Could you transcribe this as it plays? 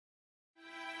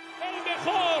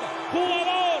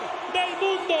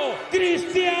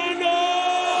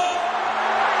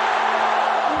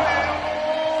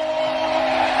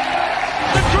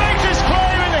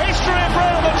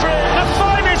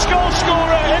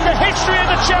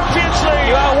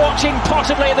Watching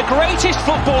possibly the greatest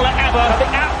footballer ever at the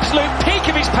absolute peak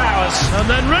of his powers. And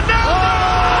then Ronaldo!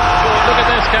 Oh, look at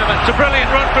this, Kevin. It's a brilliant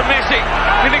run from Messi.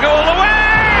 Going to go all the way!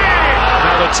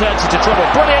 Ronaldo turns into trouble.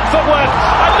 Brilliant footwork.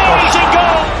 Amazing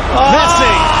goal. Messi!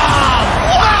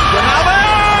 Ronaldo!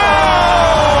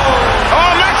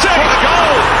 Oh, Messi! What a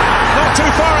goal! Not too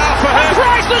far out for him. A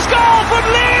priceless goal from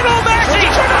Lionel Messi.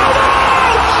 It's Ronaldo!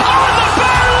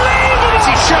 Unbelievable!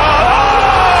 Messi shot.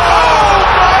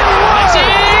 Messi!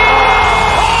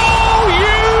 Oh,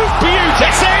 you beauty!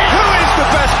 Messi! Who is the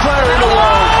best player in the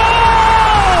world?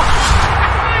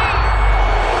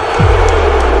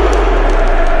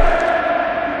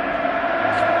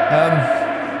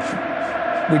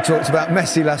 We talked about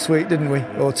Messi last week, didn't we?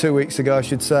 Or 2 weeks ago, I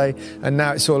should say. And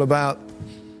now it's all about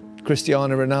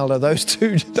Cristiano Ronaldo.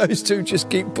 Those two just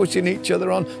keep pushing each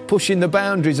other on, pushing the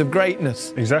boundaries of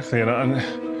greatness. Exactly, and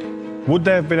would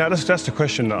they have been able, that's the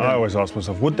question that I always ask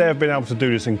myself, would they have been able to do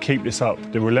this and keep this up,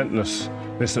 the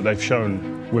relentlessness that they've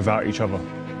shown without each other?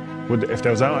 If they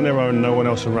was out on their own, no one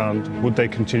else around, would they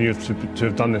continue to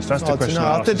have done this? That's the question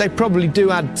I ask. They probably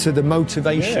do add to the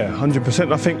motivation. Yeah,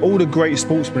 100%. I think all the great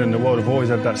sportsmen in the world have always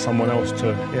had that someone else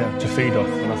to feed off,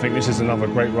 and I think this is another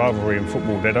great rivalry in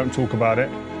football. They don't talk about it.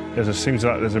 Seems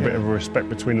like there's a bit of a respect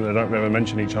between them. They don't ever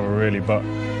mention each other really, but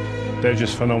they're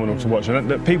just phenomenal to watch.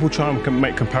 And that people try and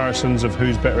make comparisons of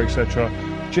who's better, etc.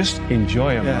 Just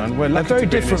enjoy them, man. They're very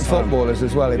different footballers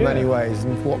as well in many ways.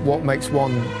 And what makes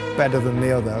one better than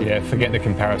the other? Yeah, forget the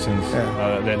comparisons.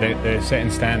 They're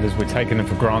setting standards. We're taking them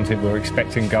for granted. We're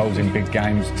expecting goals in big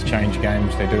games to change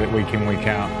games. They do it week in, week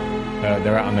out.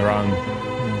 They're out on their own.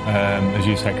 As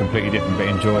you say, completely different, but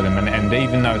enjoy them. And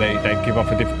even though they give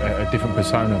off a different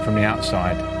persona from the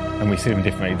outside, and we see them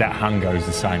differently, that hunger is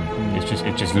the same.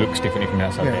 It just looks differently from the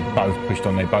outside. They're both pushed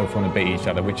on. They both want to beat each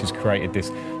other, which has created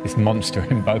this monster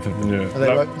in both of them.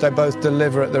 They both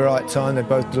deliver at the right time. They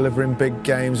both deliver in big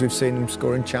games. We've seen them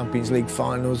score in Champions League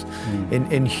finals,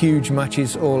 in huge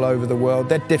matches all over the world.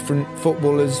 They're different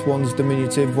footballers. One's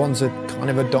diminutive, one's a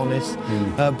kind of Adonis,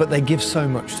 but they give so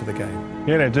much to the game.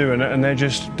 Yeah, they do, and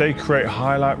they create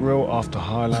highlight reel after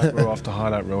highlight reel after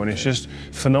highlight reel, and it's just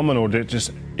phenomenal. That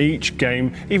just each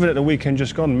game, even at the weekend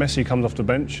just gone, Messi comes off the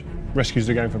bench, rescues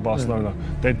the game for Barcelona.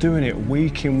 They're doing it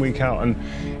week in, week out, and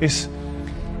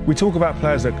we talk about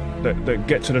players that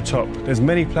get to the top. There's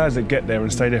many players that get there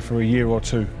and stay there for a year or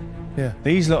two. Yeah.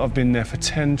 These lot have been there for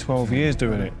 10, 12 years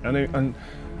doing it, and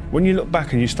when you look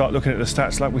back and you start looking at the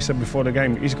stats, like we said before the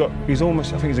game, he's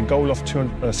almost, I think he's a goal off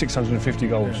 650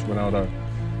 goals, Ronaldo.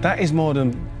 That is more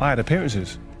than I had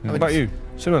appearances. How about you?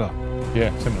 Similar?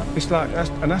 Yeah, similar. It's like,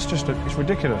 it's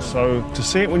ridiculous. So to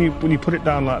see it when you put it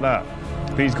down like that,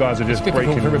 these guys are just breaking.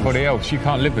 It's difficult for everybody else. You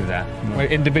can't live with that. No. When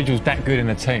individuals that good in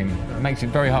a team, it makes it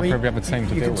very hard for every other team to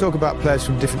deal with. You can talk about players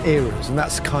from different eras, and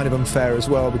that's kind of unfair as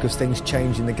well because things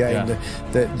change in the game.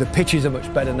 Yeah. The pitches are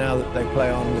much better now that they play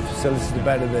on. The facilities are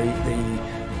better. The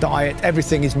diet,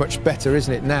 everything is much better,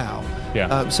 isn't it now?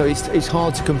 Yeah. So it's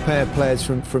hard to compare players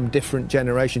from different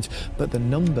generations, but the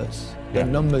numbers. The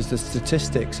numbers, the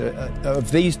statistics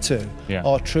of these two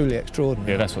are truly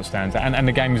extraordinary. Yeah, that's what stands out. And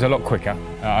the game is a lot quicker,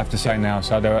 I have to say now.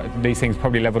 So these things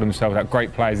probably level themselves out.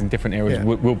 Great players in different eras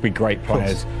will be great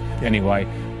players anyway.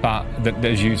 But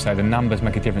as you say, the numbers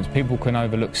make a difference. People can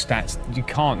overlook stats. You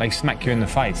can't. They smack you in the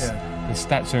face. The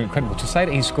stats are incredible. To say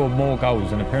that he scored more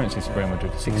goals than appearances for Real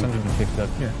Madrid, 650.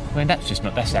 I mean,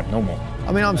 that's abnormal.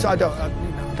 I mean, I don't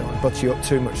want to butter you up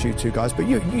too much, you two guys, but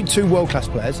you two world-class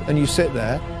players, and you sit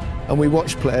there. And we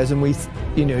watch players, and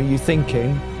you're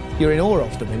thinking you're in awe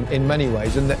of them in many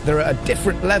ways, and they're at a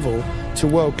different level to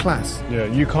world class. Yeah,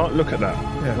 you can't look at that.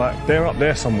 Yeah. Like they're up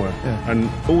there somewhere, and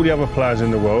all the other players in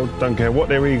the world don't care what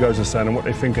their egos are saying and what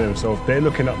they think of themselves. They're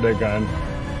looking up there, going,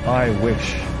 "I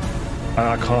wish, and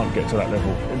I can't get to that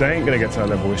level." They ain't going to get to that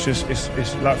level. It's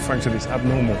like Frank said, it's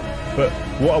abnormal. But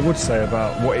what I would say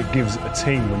about what it gives a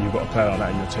team when you've got a player like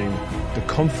that in your team, the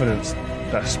confidence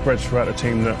that spreads throughout the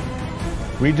team that.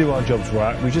 We do our jobs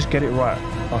right, we just get it right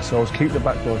ourselves, keep the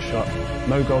back door shut,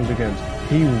 no goals against.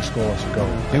 He will score us a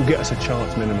goal. He'll get us a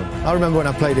chance minimum. I remember when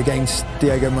I played against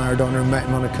Diego Maradona and met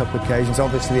him on a couple of occasions,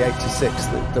 obviously the 86,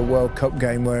 the World Cup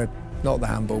game where, not the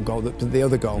handball goal, but the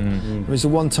other goal. It was the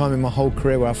one time in my whole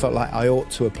career where I felt like I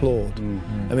ought to applaud.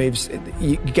 I mean,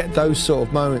 you get those sort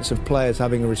of moments of players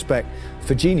having a respect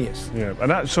for genius. Yeah,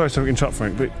 and sorry to interrupt,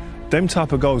 Frank, but them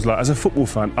type of goals, like as a football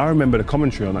fan, I remember the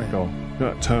commentary on that goal. You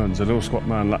know, that turns, a little squat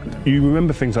man. Like, you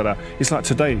remember things like that. It's like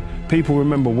today, people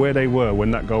remember where they were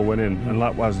when that goal went in. And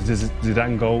likewise,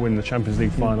 Zidane goal in the Champions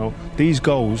League final. These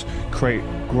goals create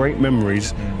great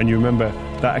memories, and you remember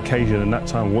that occasion and that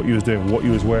time, what you was doing, what you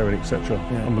was wearing, etc.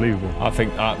 Unbelievable. I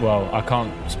think, well, I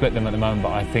can't split them at the moment,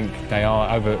 but I think they are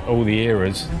over all the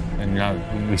eras. And you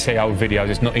know, we see old videos,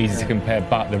 it's not easy to compare,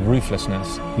 but the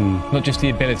ruthlessness, not just the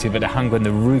ability, but the hunger and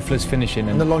the ruthless finishing.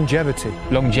 And the longevity.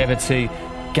 Longevity.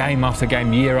 Game after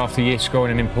game, year after year,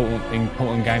 scoring in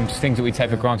important games, things that we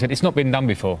take for granted. It's not been done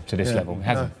before to this level, it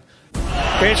hasn't.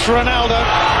 It's Ronaldo.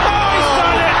 Oh, he's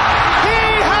done it!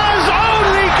 He has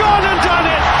only gone and done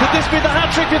it! Could this be the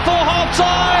hat-trick before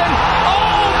half-time?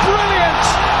 Oh, brilliant!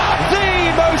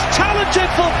 The most talented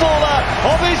footballer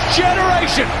of his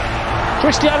generation.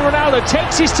 Cristiano Ronaldo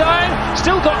takes his time,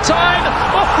 still got time.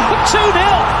 Oh, 2-0.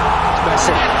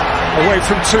 Messi away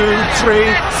from 2,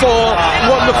 3, 4.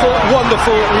 Wonderful,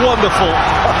 wonderful, wonderful.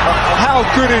 How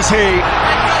good is he?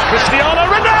 Cristiano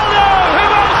Ronaldo! Who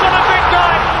else on a big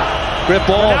night? Grip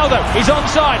ball. Ronaldo, he's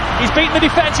onside. He's beaten the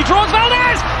defence. He draws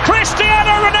Valdez.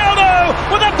 Cristiano Ronaldo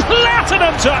with a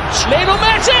platinum touch. Lionel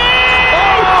Messi!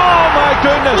 Oh my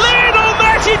goodness! Lionel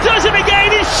Messi does it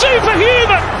again. He's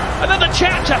superhuman. Another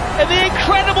chapter in the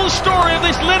incredible story of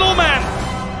this little man.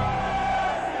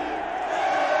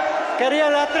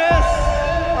 Quería la 3,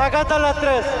 acá está la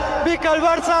 3. Vica el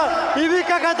Barça y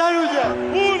Vica Cataluña.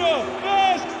 1,